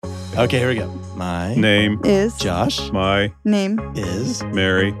Okay, here we go. My name is Josh. My name is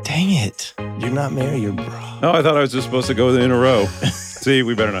Mary. Dang it. You're not Mary, you're bro. Oh, I thought I was just supposed to go in a row. See,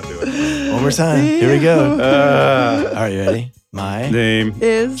 we better not do it. One more time. Here we go. All right, you ready? My Name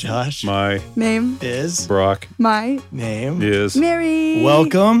is Josh. My name is Brock. my Name Is Mary.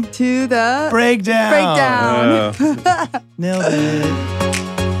 Welcome to the Breakdown. breakdown. Nailed it.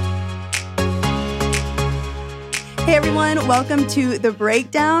 Hey everyone, welcome to The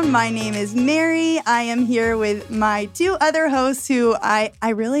Breakdown. My name is Mary. I am here with my two other hosts who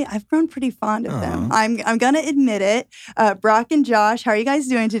I've grown pretty fond of them. I'm gonna admit it. Brock and Josh, how are you guys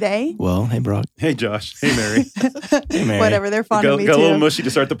doing today? Well, hey, Brock. Hey, Josh. Hey, Mary. Hey, Mary. Whatever, they're fond of me got too. a little mushy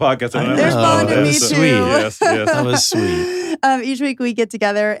to start the podcast. I know. They're fond of That me was too. sweet. Yes. That was sweet. Each week we get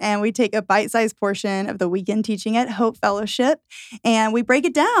together and we take a bite-sized portion of the weekend teaching at Hope Fellowship and we break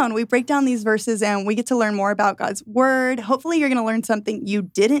it down. We break down these verses and we get to learn more about God's Word. Hopefully you're going to learn something you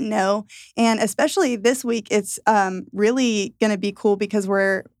didn't know. And especially this week, it's really going to be cool because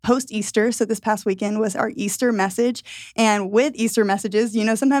we're post-Easter. So this past weekend was our Easter message. And with Easter messages, you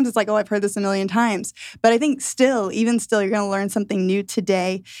know, sometimes it's like, oh, I've heard this a million times. But I think even still, you're going to learn something new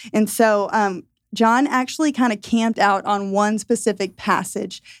today. And so John actually kind of camped out on one specific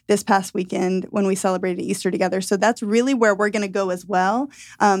passage this past weekend when we celebrated Easter together. So that's really where we're going to go as well.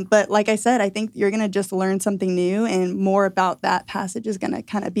 But like I said, I think you're going to just learn something new and more about that passage is going to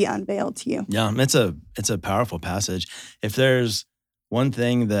kind of be unveiled to you. Yeah, it's a powerful passage. If there's one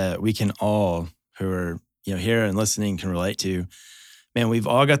thing that we can all who are here and listening can relate to, man, we've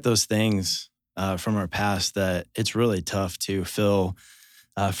all got those things from our past that it's really tough to feel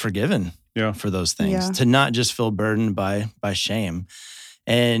forgiven. Yeah. For those things, Yeah. to not just feel burdened by shame,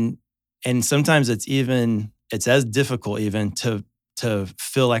 and sometimes it's as difficult even to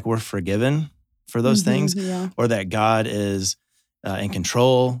feel like we're forgiven for those things, Yeah. or that God is in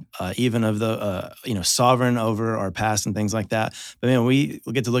control, even of the sovereign over our past and things like that. But man, we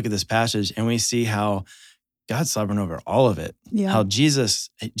get to look at this passage and we see how God's sovereign over all of it. Yeah. How Jesus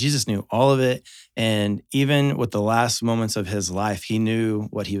knew all of it. And even with the last moments of his life, he knew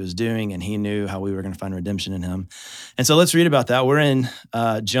what he was doing and he knew how we were going to find redemption in him. And so let's read about that. We're in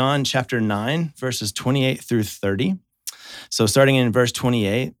John chapter 9, verses 28 through 30. So starting in verse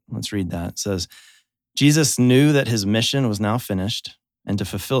 28, let's read that. It says, Jesus knew that his mission was now finished, and to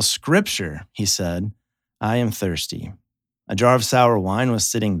fulfill scripture, he said, I am thirsty. A jar of sour wine was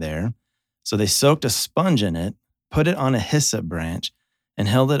sitting there. So they soaked a sponge in it, put it on a hyssop branch, and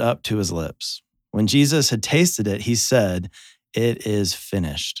held it up to his lips. When Jesus had tasted it, he said, it is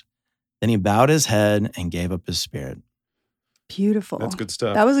finished. Then he bowed his head and gave up his spirit. Beautiful. That's good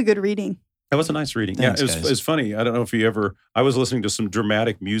stuff. That was a good reading. That was a nice reading. Thanks, yeah, it was funny. I don't know if I was listening to some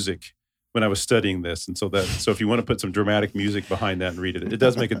dramatic music when I was studying this. And so if you want to put some dramatic music behind that and read it, it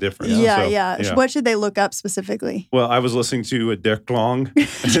does make a difference. Yeah. So, What should they look up specifically? Well, I was listeing to a Derklang,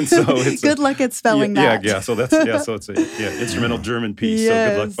 and so it's good luck at spelling that. Yeah. So so it's a instrumental German piece. So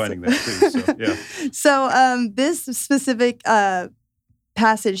good luck finding that too. So yeah. So this specific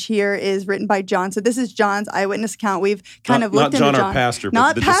passage here is written by John. So this is John's eyewitness account. We've kind of looked into John. Not John, our pastor, but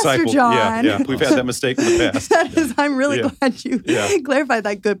not the Pastor disciple. John. Yeah. We've had that mistake in the past. That is, I'm really glad you clarified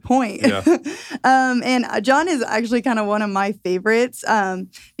that. Good point. Yeah. And John is actually kind of one of my favorites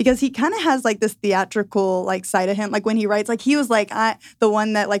because he kind of has like this theatrical like side of him. Like when he writes, like he was like the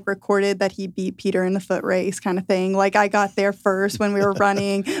one that like recorded that he beat Peter in the foot race kind of thing. Like I got there first when we were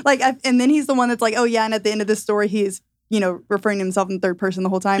running. And then he's the one that's like, oh yeah. And at the end of the story, he's referring to himself in third person the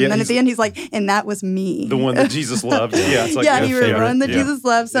whole time. Yeah, and then at the end, he's like, and that was me. The one that Jesus loved. Yeah, it's like he would run that Jesus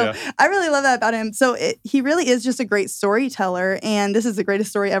loved. So Yeah. I really love that about him. So he really is just a great storyteller. And this is the greatest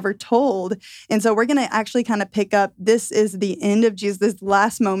story ever told. And so we're going to actually kind of pick up, this is the end of Jesus'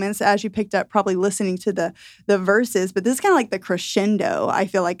 last moments, as you picked up probably listening to the verses. But this is kind of like the crescendo, I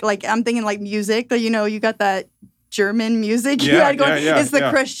feel like. Like I'm thinking like music, you got that German music you had going. It's the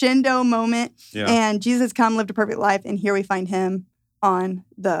crescendo moment. Yeah. And Jesus come, lived a perfect life, and here we find him on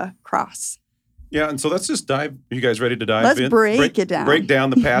the cross. Yeah, and so let's just dive. Are you guys ready to dive in? Let's break it down. Break down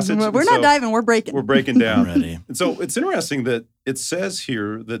the passage. We're not diving, we're breaking. We're breaking down. Ready. And so it's interesting that it says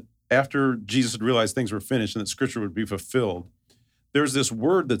here that after Jesus had realized things were finished and that scripture would be fulfilled, there's this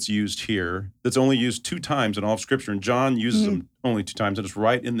word that's used here that's only used 2 times in all of scripture. And John uses them only 2 times, and it's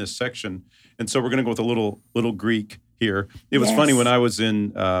right in this section. And so we're going to go with a little Greek here. It was funny when I was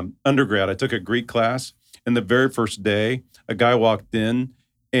in undergrad, I took a Greek class, and the very first day, a guy walked in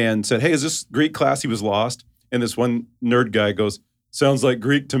and said, hey, is this Greek class? He was lost. And this one nerd guy goes, sounds like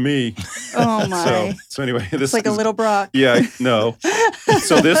Greek to me. Oh my. So anyway, this it's like a little Brock. Yeah, no.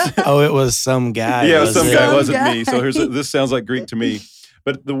 So this. Oh, it was some guy. Yeah, some guy. It wasn't guy. me. So this sounds like Greek to me.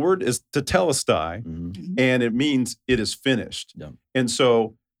 But the word is tetelestai, Mhm. and it means it is finished. Yeah. And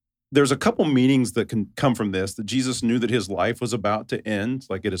so there's a couple meanings that can come from this, that Jesus knew that his life was about to end,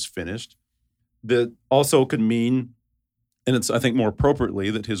 like it is finished. That also could mean, and it's, I think, more appropriately,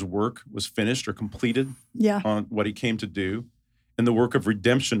 that his work was finished or completed Yeah. on what he came to do, and the work of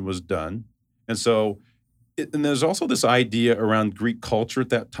redemption was done. And so, and there's also this idea around Greek culture at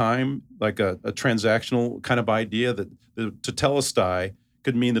that time, like a transactional kind of idea, that the tetelestai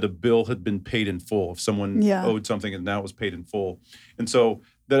could mean that a bill had been paid in full. If someone Yeah. owed something and now it was paid in full. And so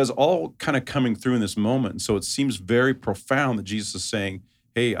that is all kind of coming through in this moment. And so it seems very profound that Jesus is saying,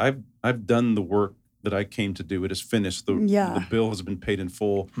 hey, I've done the work that I came to do. It is finished. The bill has been paid in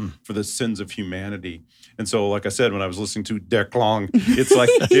full for the sins of humanity. And so, like I said, when I was listening to Der Klang, it's like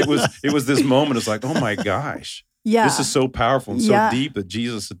it was this moment. It's like, oh my gosh, Yeah. this is so powerful and so Yeah. deep that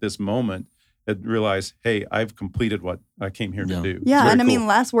Jesus at this moment had realized, hey, I've completed what I came here to do. It's Yeah, very and I cool. mean,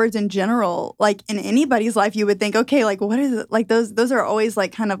 last words in general, like in anybody's life, you would think, okay, like what is it? Like those are always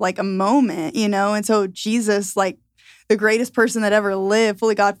like kind of like a moment, you know? And so Jesus, like the greatest person that ever lived,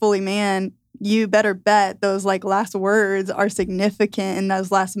 fully God, fully man, you better bet those like last words are significant in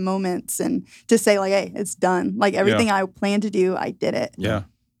those last moments, and to say like, hey, it's done. Like everything I planned to do, I did it. Yeah.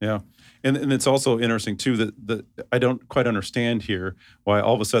 And it's also interesting, too, that I don't quite understand here why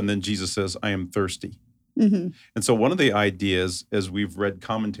all of a sudden then Jesus says, I am thirsty. Hmm. And so one of the ideas, as we've read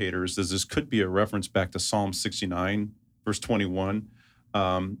commentators, is this could be a reference back to Psalm 69, verse 21.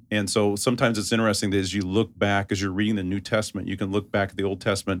 And so sometimes it's interesting that as you look back, as you're reading the New Testament, you can look back at the Old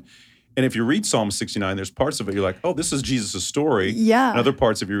Testament. And if you read Psalm 69, there's parts of it you're like, oh, this is Jesus' story. Yeah. And other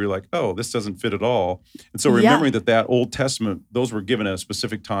parts of you, you're like, oh, this doesn't fit at all. And so remembering that Old Testament, those were given at a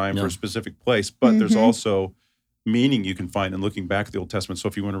specific time for a specific place, but there's also meaning you can find in looking back at the Old Testament. So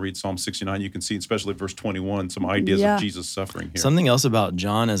if you want to read Psalm 69, you can see, especially verse 21, some ideas of Jesus' suffering here. Something else about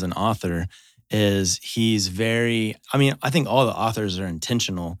John as an author is he's very, I mean, I think all the authors are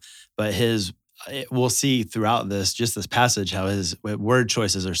intentional, but we'll see throughout this passage how his word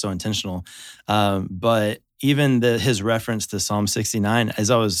choices are so intentional. But even his reference to Psalm 69, as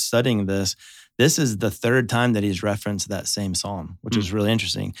I was studying this is the third time that he's referenced that same psalm, which is really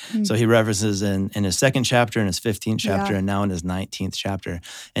interesting. So he references in his second chapter, in his 15th chapter, and now in his 19th chapter.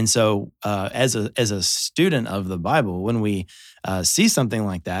 And so as a student of the Bible, when we see something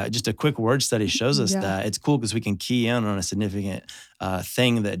like that, just a quick word study shows us that it's cool because we can key in on a significant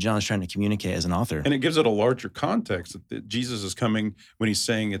thing that John's trying to communicate as an author. And it gives it a larger context that Jesus is coming when he's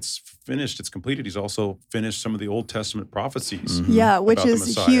saying it's finished, it's completed. He's also finished some of the Old Testament prophecies. Yeah, which about the is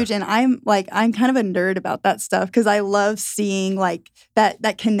Messiah. huge. And I'm kind of a nerd about that stuff because I love seeing like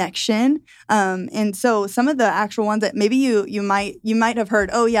that connection. And so some of the actual ones that maybe you might have heard,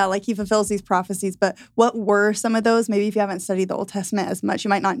 oh yeah, like he fulfills these prophecies, but what were some of those? Maybe if you haven't studied the Old Testament as much, you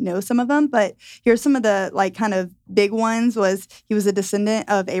might not know some of them, but here's some of the like kind of big ones. Was he was a descendant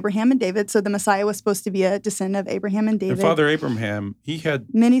of Abraham and David. So the Messiah was supposed to be a descendant of Abraham and David. And Father Abraham, he had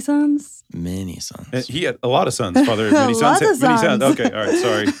many sons. Many sons. He had a lot of sons. Father, many sons. Lots of Many sons. sons. Okay, all right,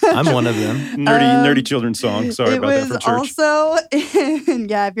 sorry. I'm one of them. Nerdy children's song. Sorry about that for church. It was also,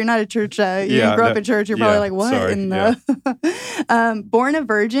 if you're not a church, you grew up in church, you're probably like, what sorry, in the... born a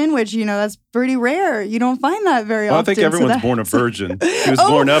virgin, which, that's pretty rare. You don't find that very often. I think everyone's born a virgin. He was Oh,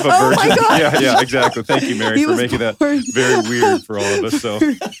 born of a oh virgin. my gosh. Yeah, exactly. Thank you, Mary, He for was making that born- very weird for all of us. So,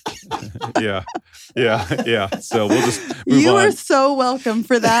 yeah. So we'll just move You on. are so welcome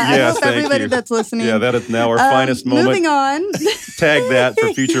for that. Yes, I hope thank everybody you. that's listening. Yeah, that is now our finest moment. Moving on. Tag that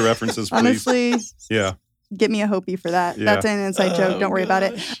for future references, please. Honestly, Yeah. get me a Hopi for that. Yeah. That's an inside joke. Don't worry about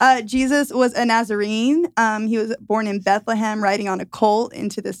it. Jesus was a Nazarene. He was born in Bethlehem, riding on a colt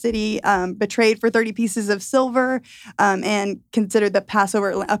into the city, betrayed for 30 pieces of silver, and considered a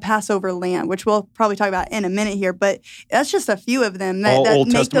Passover lamb, which we'll probably talk about in a minute here. But that's just a few of them that, All that Old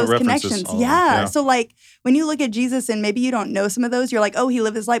make Testament those references. connections. Oh, Yeah. yeah. So like when you look at Jesus and maybe you don't know some of those, you're like, oh, he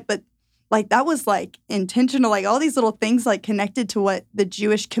lived his life, but like that was like intentional, like all these little things like connected to what the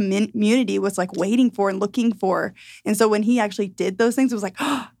Jewish community was like waiting for and looking for. And so when he actually did those things, it was like,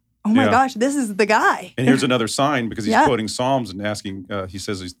 oh my gosh, this is the guy. And here's another sign because he's Yeah. quoting Psalms and asking, he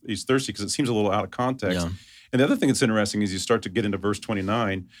says he's thirsty because it seems a little out of context. Yeah. And the other thing that's interesting is you start to get into verse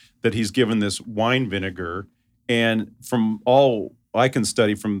 29 that he's given this wine vinegar. And from all I can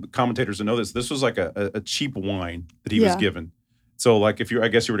study from the commentators to know this was like a cheap wine that he was Yeah. given. So like I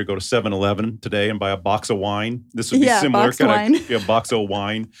guess you were to go to 7-Eleven today and buy a box of wine, this would be Yeah, similar. box wine. Box of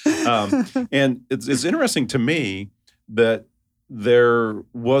wine. And it's interesting to me that there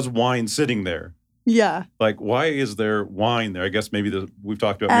was wine sitting there. Yeah. Like, why is there wine there? I guess maybe we've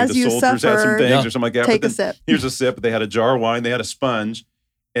talked about As maybe the you soldiers had some suffer, things Yeah. or something like that. Take but a then sip. Here's a sip. They had a jar of wine. They had a sponge.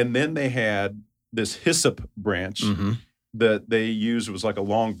 And then they had this hyssop branch Mhm. that they used. It was like a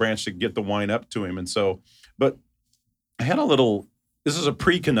long branch to get the wine up to him. And so, but I had this is a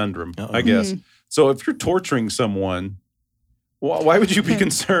pre-conundrum, Uh-oh. I guess. So if you're torturing someone, why would you be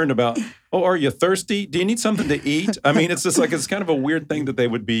concerned about, are you thirsty? Do you need something to eat? I mean, it's just like, it's kind of a weird thing that they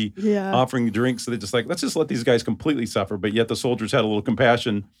would be offering drinks. So they just like, let's just let these guys completely suffer. But yet the soldiers had a little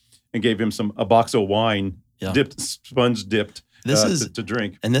compassion and gave him a box of wine, sponge dipped to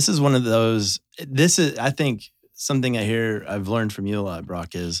drink. And this is one of those, I think, something I've learned from you a lot,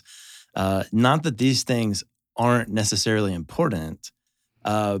 Brock, is not that these things aren't necessarily important,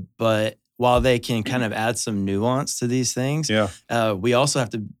 but while they can kind of add some nuance to these things, we also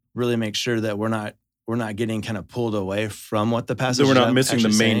have to really make sure that we're not getting kind of pulled away from what the passage is. So we're not missing the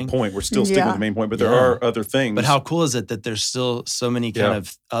main point. We're still sticking with the main point, but there are other things. But how cool is it that there's still so many kind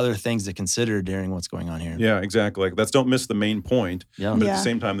of other things to consider during what's going on here? Yeah, exactly. Like, don't miss the main point. Yeah. But at the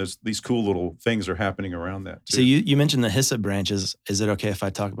same time, there's these cool little things are happening around that too. So you mentioned the hyssop branches. Is it okay if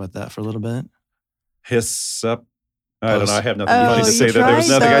I talk about that for a little bit? Hyssop. I don't know. I have nothing funny to say there. There was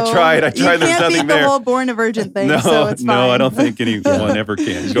nothing. So I tried. There's nothing there. You can't beat the whole born a virgin thing, so it's fine. No, I don't think anyone ever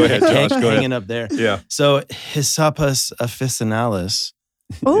can. Go ahead, Josh. Go ahead. Hanging up there. Yeah. So Hyssopus officinalis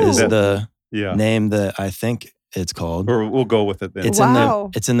Ooh. is the name that I think it's called. Or we'll go with it then.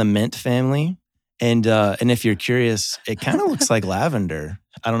 It's in the mint family. And if you're curious, it kind of looks like lavender.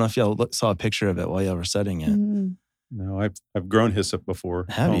 I don't know if y'all saw a picture of it while y'all were studying it. No, I've grown hyssop before.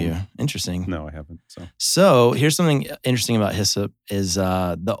 Have you? Interesting. No, I haven't. So here's something interesting about hyssop is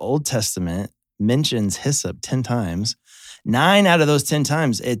the Old Testament mentions hyssop 10 times. 9 out of those 10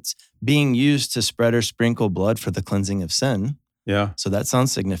 times, it's being used to spread or sprinkle blood for the cleansing of sin. Yeah. So that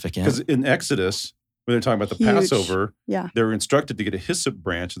sounds significant. Because in Exodus, when they're talking about the Passover, they were instructed to get a hyssop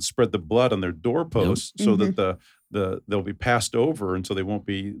branch and spread the blood on their doorposts so that they'll be passed over, and so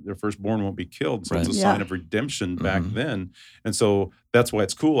their firstborn won't be killed. So it's a sign of redemption back then. And so that's why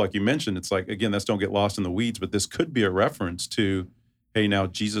it's cool. Like you mentioned, it's like, again, don't get lost in the weeds, but this could be a reference to, hey, now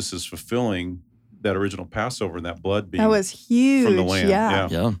Jesus is fulfilling that original Passover and that blood being that was huge from the Lamb.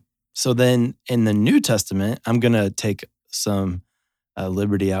 Yeah. So then in the New Testament, I'm going to take some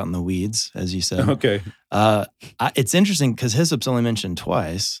liberty out in the weeds, as you said. Okay. It's interesting because hyssop's only mentioned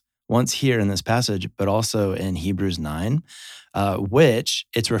twice. Once here in this passage, but also in Hebrews 9, which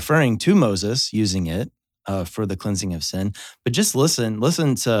it's referring to Moses using it for the cleansing of sin. But just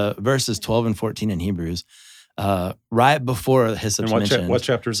listen to verses 12 and 14 in Hebrews, right before hyssop's mentioned. What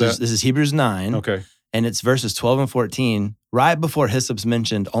chapter is that? This is Hebrews 9. Okay. And it's verses 12 and 14, right before hyssop's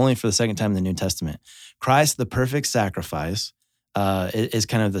mentioned only for the second time in the New Testament. Christ, the perfect sacrifice, is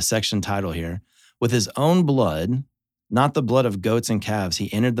kind of the section title here. With his own blood, not the blood of goats and calves,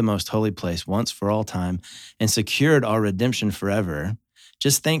 he entered the most holy place once for all time and secured our redemption forever.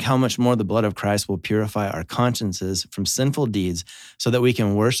 Just think how much more the blood of Christ will purify our consciences from sinful deeds so that we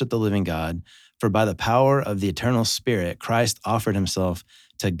can worship the living God. For by the power of the eternal Spirit, Christ offered himself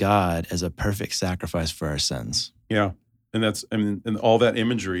to God as a perfect sacrifice for our sins. Yeah. And and all that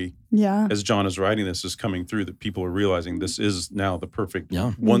imagery, as John is writing this, is coming through, that people are realizing this is now the perfect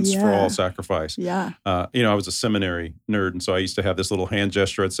once for all sacrifice. Yeah. I was a seminary nerd, and so I used to have this little hand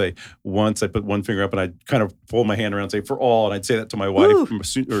gesture. I'd say once, I put one finger up, and I'd kind of fold my hand around and say for all, and I'd say that to my wife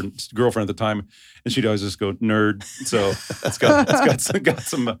or girlfriend at the time, and she'd always just go nerd. So it's got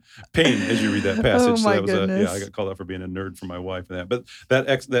some pain as you read that passage. Oh my so that was goodness. I got called out for being a nerd from my wife and that. But that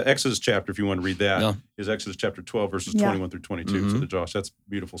Exodus chapter, if you want to read that, is Exodus chapter 12 verses 21 through 22. So Josh, that's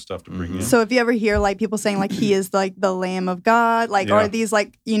beautiful stuff to bring in. So if you ever hear like people saying like he is like the Lamb of God, like or these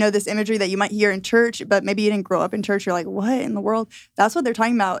like, this imagery that you might hear in church, but maybe you didn't grow up in church, you're like, what in the world? That's what they're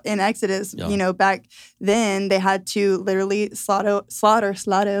talking about in Exodus. Back then they had to literally slaughter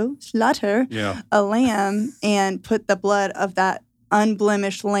a lamb and put the blood of that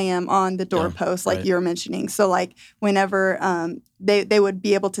unblemished lamb on the doorpost, like you were mentioning. So like whenever they would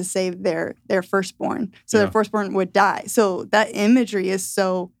be able to save their firstborn. So their firstborn would die. So that imagery is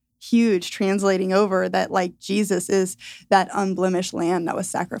so huge, translating over that like Jesus is that unblemished lamb that was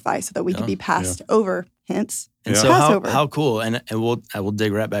sacrificed so that we could be passed over, hence and so how cool, and I will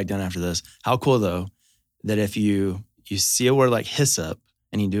dig right back down after this. How cool though that if you see a word like hyssop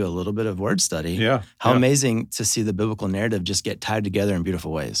and you do a little bit of word study, how amazing to see the biblical narrative just get tied together in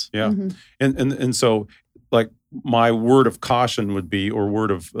beautiful ways. Yeah. And so like my word of caution would be, or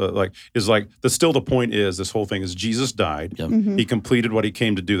word of the point is this whole thing is Jesus died. He completed what he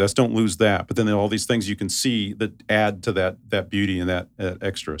came to do. Don't lose that. But then there are all these things you can see that add to that beauty and that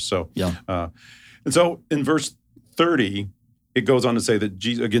extra. So, and so in verse 30, it goes on to say that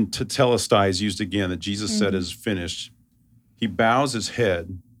Jesus, again, tetelestai is used again, that Jesus said is finished. he bows his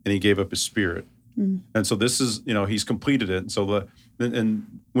head and he gave up his spirit. And so this is, he's completed it. And so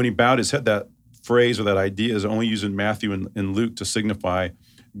and when he bowed his head, that phrase or that idea is only used in Matthew and Luke to signify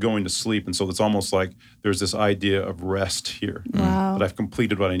going to sleep. And so it's almost like there's this idea of rest here. Wow. That I've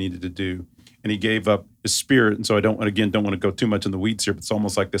completed what I needed to do. And he gave up his spirit. And so I don't want to go too much in the weeds here, but it's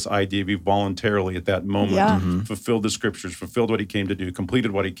almost like this idea of he voluntarily at that moment fulfilled the scriptures, fulfilled what he came to do,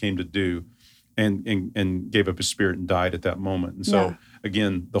 completed what he came to do, and gave up his spirit and died at that moment. And so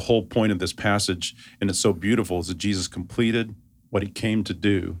again, the whole point of this passage, and it's so beautiful, is that Jesus completed what he came to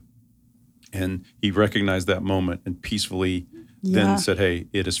do. And he recognized that moment and peacefully then said, hey,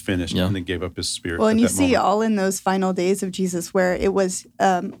 it is finished, and then gave up his spirit. Well, and you that see moment. all in those final days of Jesus where it was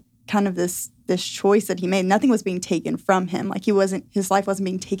kind of this choice that he made. Nothing was being taken from him. Like his life wasn't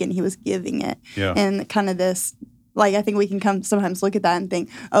being taken. He was giving it. Yeah. And kind of this, like, I think we can sometimes look at that and think,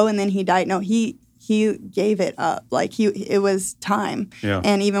 oh, and then he died. No, he gave it up. Like it was time. Yeah.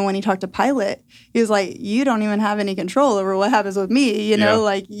 And even when he talked to Pilate, he was like, you don't even have any control over what happens with me.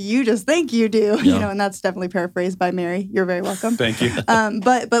 Like you just think you do, and that's definitely paraphrased by Mary. You're very welcome. Thank you.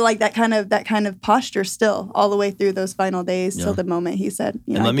 But like that kind of posture still all the way through those final days till the moment he said,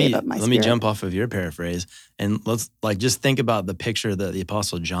 I gave up my spirit. Let me jump off of your paraphrase and let's just think about the picture that the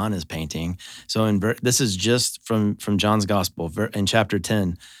Apostle John is painting. So this is just from John's Gospel in chapter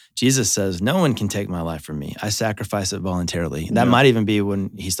 10. Jesus says, no one can take my life from me. I sacrifice it voluntarily. That might even be when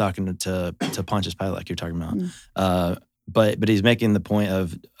he's talking to Pontius Pilate, like you're talking about. But he's making the point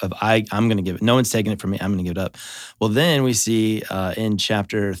of I'm going to give it. No one's taking it from me. I'm going to give it up. Well, then we see in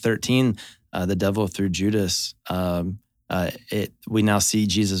chapter 13, the devil through Judas, we now see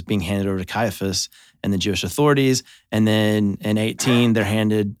Jesus being handed over to Caiaphas and the Jewish authorities. And then in 18, they're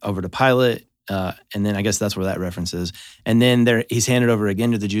handed over to Pilate. And then I guess that's where that reference is. And then he's handed over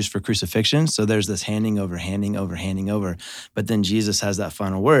again to the Jews for crucifixion. So there's this handing over. But then Jesus has that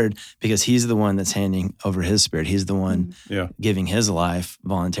final word because he's the one that's handing over his spirit. He's the one giving his life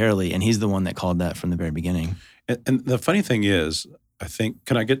voluntarily. And he's the one that called that from the very beginning. And the funny thing is, I think,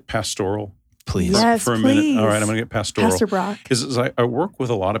 can I get pastoral? Please. Yes, for a please. minute? All right, I'm going to get pastoral. Pastor Brock. Because I work with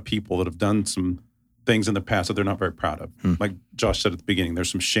a lot of people that have done some things in the past that they're not very proud of. Like Josh said at the beginning,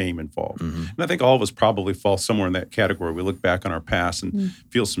 there's some shame involved. And I think all of us probably fall somewhere in that category. We look back on our past and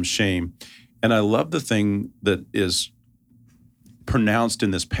feel some shame. And I love the thing that is pronounced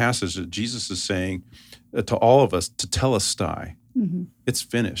in this passage that Jesus is saying to all of us, tetelestai. It's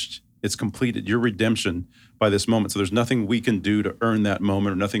finished. It's completed. Your redemption by this moment. So there's nothing we can do to earn that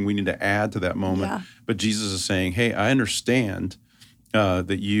moment or nothing we need to add to that moment. Yeah. But Jesus is saying, hey, I understand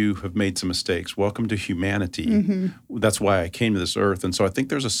that you have made some mistakes. Welcome to humanity. That's why I came to this earth. And so I think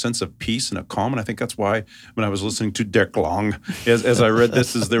there's a sense of peace and a calm. And I think that's why when I was listening to Der Klang, as I read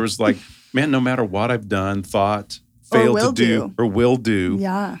this, there was like, man, no matter what I've done, thought, failed to do, or will do,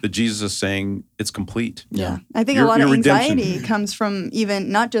 that Jesus is saying it's complete. Yeah. I think a lot of anxiety comes from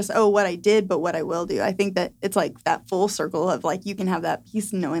even not just, what I did, but what I will do. I think that it's like that full circle of like, you can have that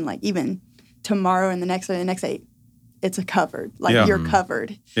peace knowing like even tomorrow and the next day, it's covered. Like you're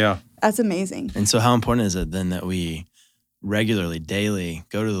covered. Yeah. That's amazing. And so how important is it then that we regularly, daily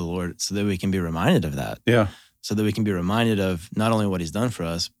go to the Lord so that we can be reminded of that? Yeah. So that we can be reminded of not only what he's done for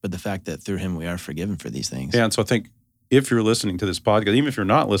us, but the fact that through him we are forgiven for these things. Yeah. And so I think if you're listening to this podcast, even if you're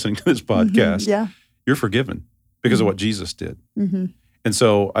not listening to this podcast, you're forgiven because of what Jesus did. And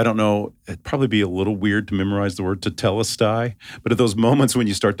so I don't know, it'd probably be a little weird to memorize the word tetelestai, but at those moments when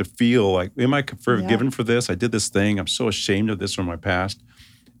you start to feel like, am I forgiven for this? I did this thing. I'm so ashamed of this from my past.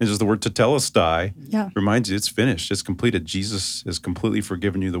 And just the word tetelestai reminds you it's finished. It's completed. Jesus has completely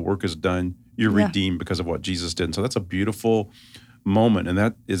forgiven you. The work is done. You're redeemed because of what Jesus did. And so that's a beautiful moment. And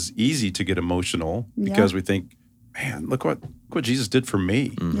that is easy to get emotional because we think, man, look what Jesus did for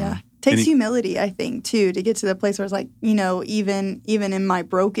me. Yeah. Takes humility, I think, too, to get to the place where it's like, even in my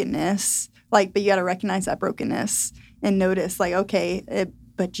brokenness, like, but you got to recognize that brokenness and notice, like, okay,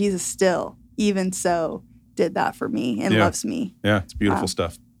 but Jesus still, even so, did that for me and loves me. Yeah, it's beautiful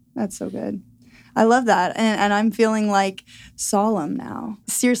stuff. That's so good. I love that. And I'm feeling like solemn now.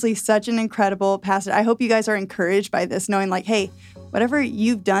 Seriously, such an incredible passage. I hope you guys are encouraged by this, knowing like, hey, whatever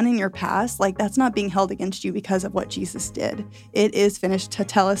you've done in your past, like that's not being held against you because of what Jesus did. It is finished,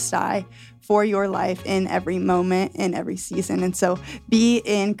 tetelestai, for your life in every moment, in every season. And so be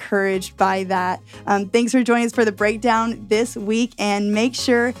encouraged by that. Thanks for joining us for the breakdown this week. And make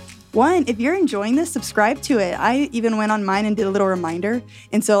sure, one, if you're enjoying this, subscribe to it. I even went on mine and did a little reminder.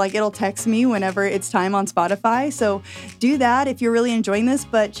 And so like it'll text me whenever it's time on Spotify. So do that if you're really enjoying this.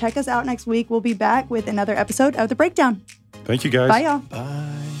 But check us out next week. We'll be back with another episode of The Breakdown. Thank you, guys. Bye, y'all.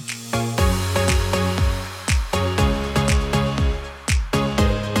 Bye.